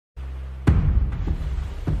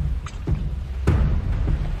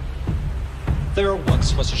There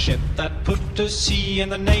once was a ship that put to sea,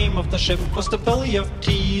 and the name of the ship was the Belly of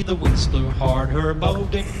Tea. The winds blew hard, her bow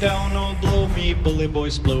dipped down, oh blow me bully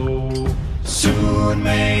boys blow. Soon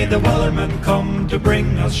may the wellerman come to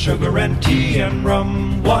bring us sugar and tea and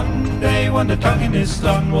rum. One day when the tonguing is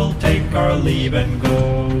done, we'll take our leave and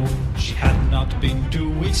go. She had not been 2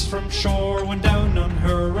 weeks from shore when down on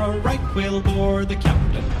her a right whale bore. The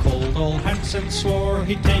captain called all hands and swore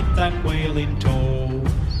he'd take that whale in tow.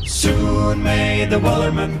 Soon may the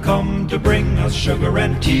wellerman come to bring us sugar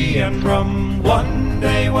and tea and rum. One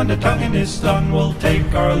day when the tonguing is done, we'll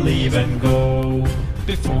take our leave and go.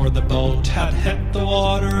 Before the boat had hit the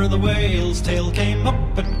water, the whale's tail came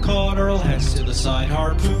up and caught her. All hands to the side,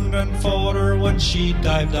 harpooned and fought her when she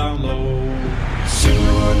dived down low.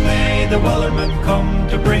 Soon may the wellerman come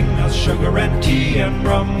to bring us sugar and tea and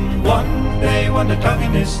rum. One day when the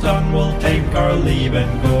tonguing is done, we'll take our leave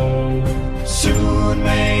and go. Soon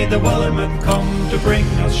may the wellerman come to bring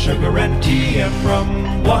us sugar and tea and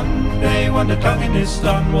rum. One day when the tonguing is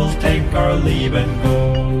done, we'll take our leave and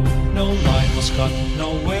go. No line was cut,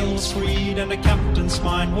 no whale was freed, and the captain's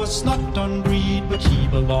mind was not on greed, but he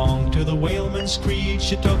belonged to the whaleman's creed.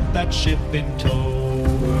 She took that ship in tow.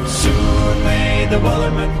 Soon may the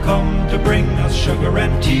wellerman come to bring us sugar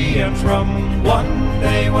and tea and rum. One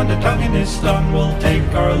day when the tonguing is done, we'll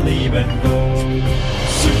take our leave and go.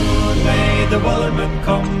 Soon may the wellerman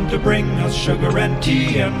come to bring us sugar and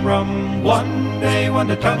tea and rum. One day when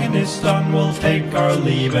the tonguing is done, we'll take our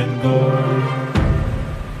leave and go.